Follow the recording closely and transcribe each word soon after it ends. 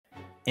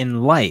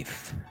In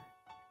life,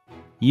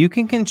 you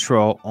can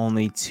control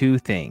only two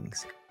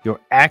things: your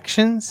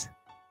actions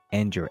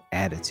and your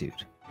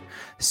attitude.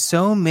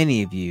 So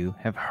many of you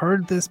have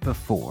heard this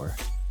before,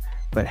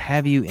 but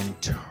have you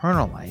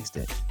internalized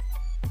it?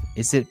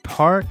 Is it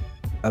part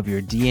of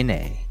your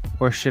DNA,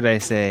 or should I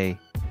say,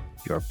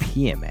 your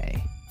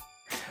PMA?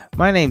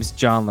 My name's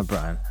John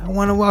LeBrun. I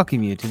want to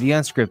welcome you to the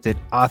Unscripted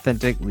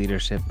Authentic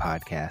Leadership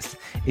Podcast.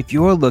 If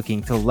you're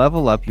looking to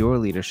level up your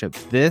leadership,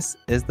 this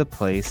is the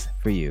place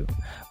for you.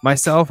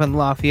 Myself and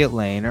Lafayette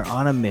Lane are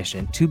on a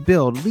mission to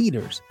build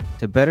leaders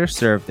to better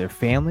serve their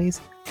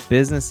families,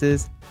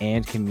 businesses,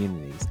 and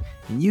communities.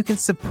 And you can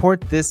support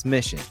this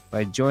mission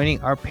by joining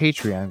our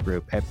Patreon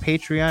group at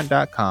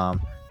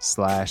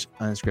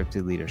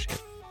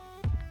patreon.com/unscriptedleadership.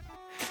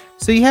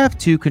 So you have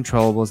two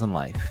controllables in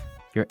life: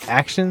 your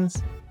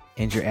actions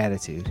and your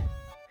attitude.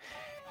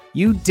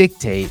 You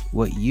dictate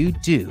what you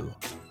do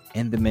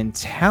and the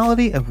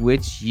mentality of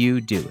which you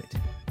do it.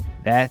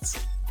 That's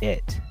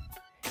it.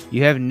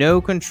 You have no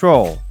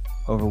control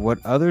over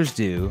what others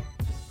do,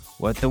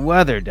 what the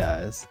weather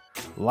does,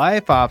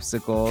 life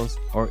obstacles,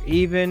 or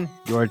even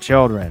your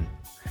children.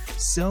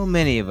 So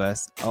many of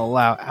us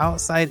allow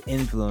outside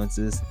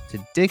influences to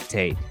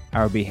dictate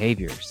our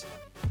behaviors.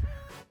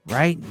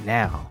 Right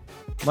now,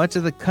 much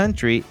of the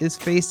country is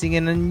facing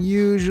an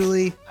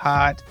unusually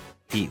hot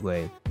heat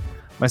wave.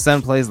 My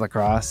son plays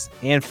lacrosse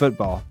and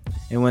football,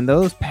 and when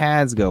those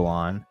pads go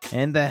on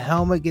and the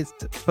helmet gets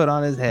put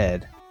on his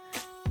head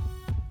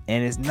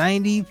and it's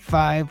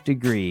 95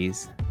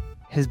 degrees,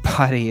 his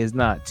body is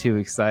not too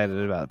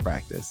excited about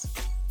practice.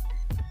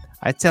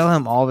 I tell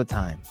him all the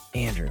time,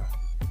 Andrew,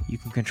 you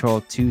can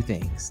control two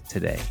things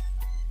today: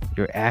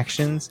 your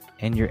actions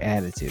and your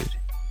attitude.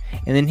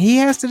 And then he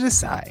has to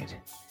decide.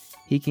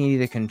 He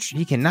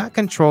cannot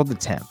control the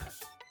temp,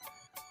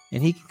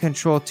 and he can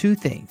control two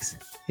things.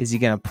 Is he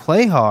going to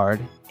play hard,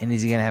 and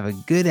is he going to have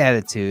a good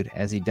attitude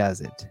as he does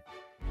it?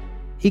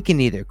 He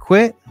can either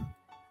quit,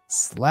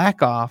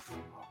 slack off,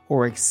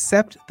 or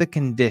accept the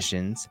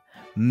conditions,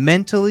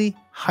 mentally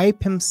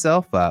hype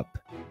himself up,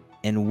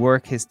 and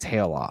work his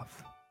tail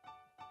off.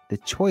 The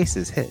choice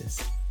is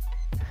his.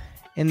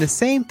 And the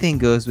same thing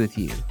goes with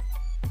you.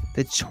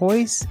 The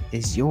choice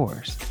is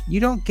yours. You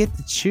don't get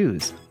to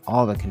choose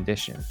all the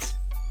conditions.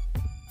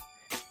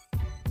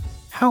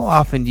 How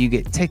often do you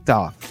get ticked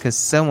off because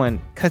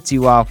someone cuts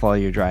you off while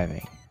you're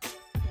driving?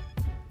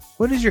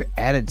 What is your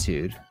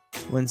attitude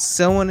when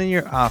someone in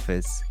your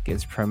office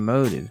gets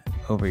promoted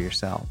over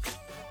yourself?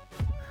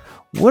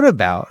 What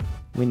about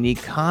when the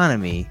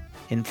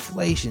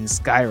inflation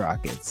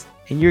skyrockets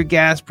and your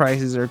gas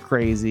prices are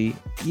crazy?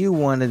 You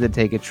wanted to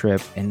take a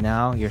trip and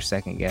now you're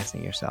second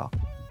guessing yourself.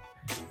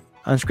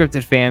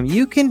 Unscripted fam,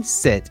 you can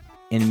sit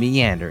and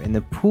meander in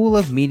the pool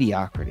of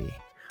mediocrity,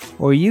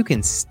 or you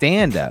can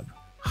stand up,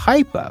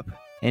 hype up,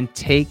 and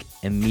take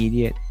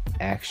immediate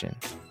action.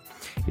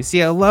 You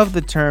see, I love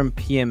the term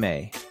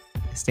PMA.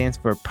 It stands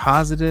for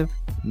Positive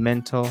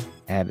Mental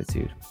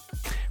Attitude.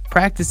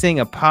 Practicing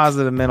a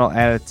positive mental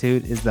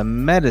attitude is the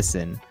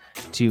medicine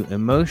to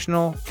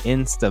emotional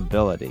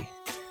instability.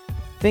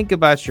 Think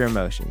about your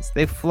emotions.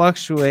 They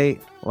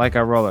fluctuate like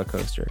a roller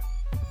coaster.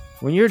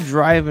 When you're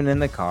driving in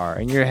the car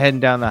and you're heading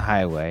down the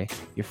highway,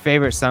 your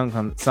favorite song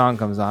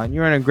comes on,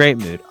 you're in a great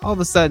mood. All of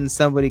a sudden,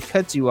 somebody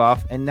cuts you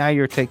off and now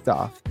you're ticked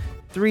off.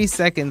 3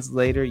 seconds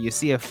later, you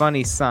see a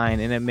funny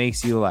sign and it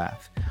makes you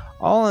laugh.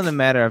 All in a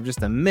matter of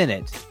just a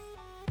minute,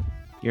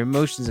 your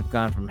emotions have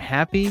gone from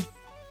happy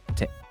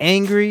to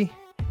angry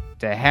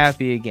to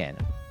happy again,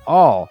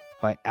 all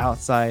by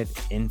outside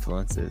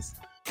influences.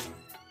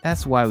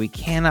 That's why we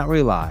cannot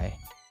rely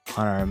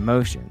on our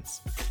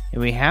emotions,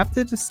 and we have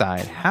to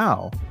decide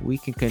how we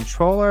can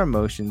control our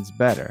emotions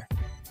better.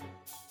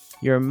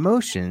 Your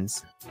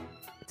emotions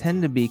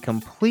tend to be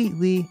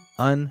completely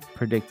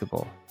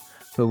unpredictable,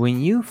 but when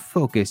you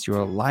focus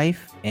your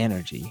life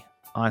energy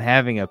on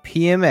having a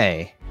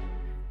PMA,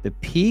 the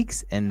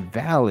peaks and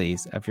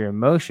valleys of your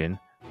emotion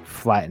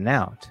flatten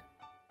out.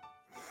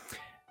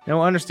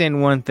 Now,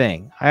 understand one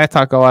thing. I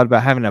talk a lot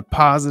about having a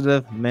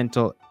positive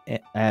mental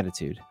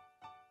attitude.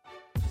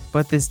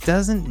 But this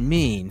doesn't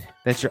mean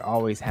that you're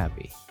always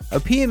happy. A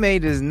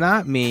PMA does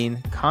not mean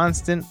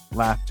constant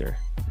laughter.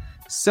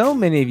 So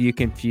many of you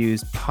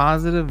confuse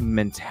positive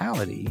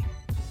mentality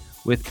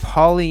with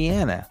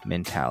Pollyanna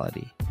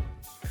mentality.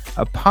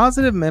 A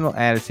positive mental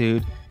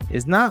attitude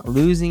is not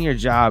losing your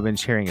job and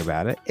cheering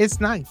about it. It's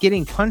not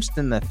getting punched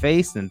in the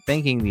face and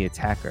thanking the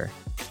attacker.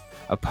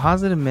 A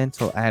positive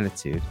mental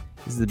attitude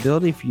is the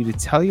ability for you to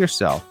tell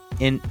yourself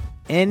in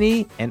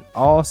any and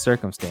all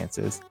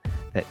circumstances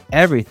that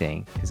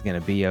everything is going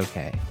to be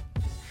okay.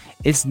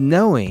 It's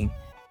knowing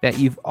that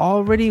you've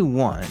already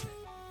won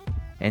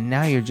and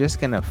now you're just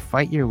going to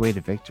fight your way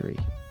to victory.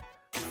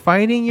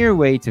 Fighting your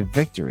way to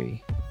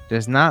victory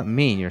does not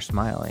mean you're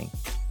smiling.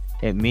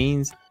 It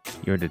means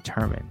you're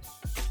determined.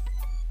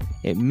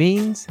 It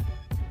means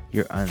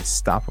you're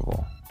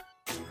unstoppable.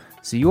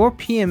 So your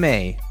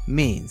PMA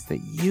means that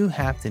you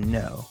have to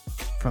know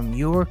from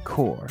your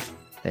core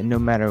that no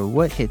matter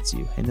what hits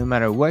you and no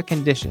matter what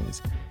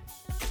conditions,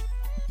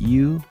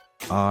 you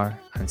are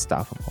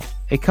unstoppable.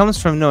 It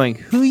comes from knowing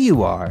who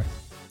you are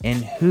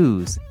and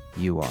whose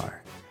you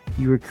are.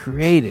 You were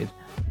created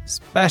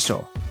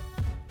special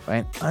by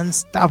an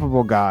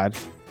unstoppable God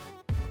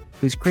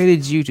who's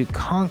created you to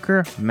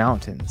conquer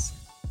mountains.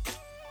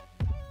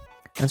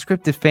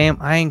 Unscripted fam,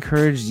 I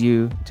encourage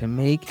you to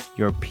make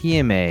your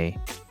PMA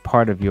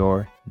part of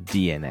your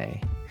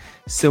DNA.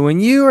 So when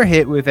you are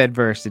hit with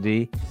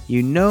adversity,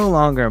 you no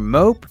longer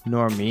mope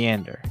nor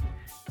meander.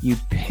 You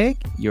pick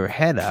your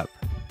head up,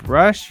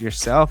 brush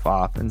yourself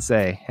off, and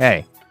say,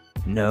 hey,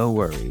 no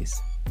worries.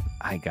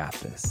 I got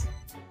this.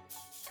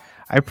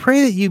 I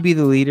pray that you be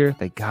the leader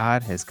that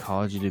God has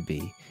called you to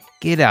be.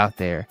 Get out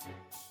there,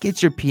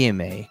 get your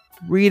PMA,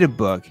 read a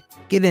book,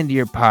 get into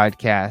your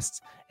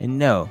podcasts, and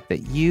know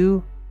that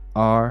you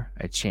are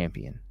a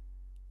champion.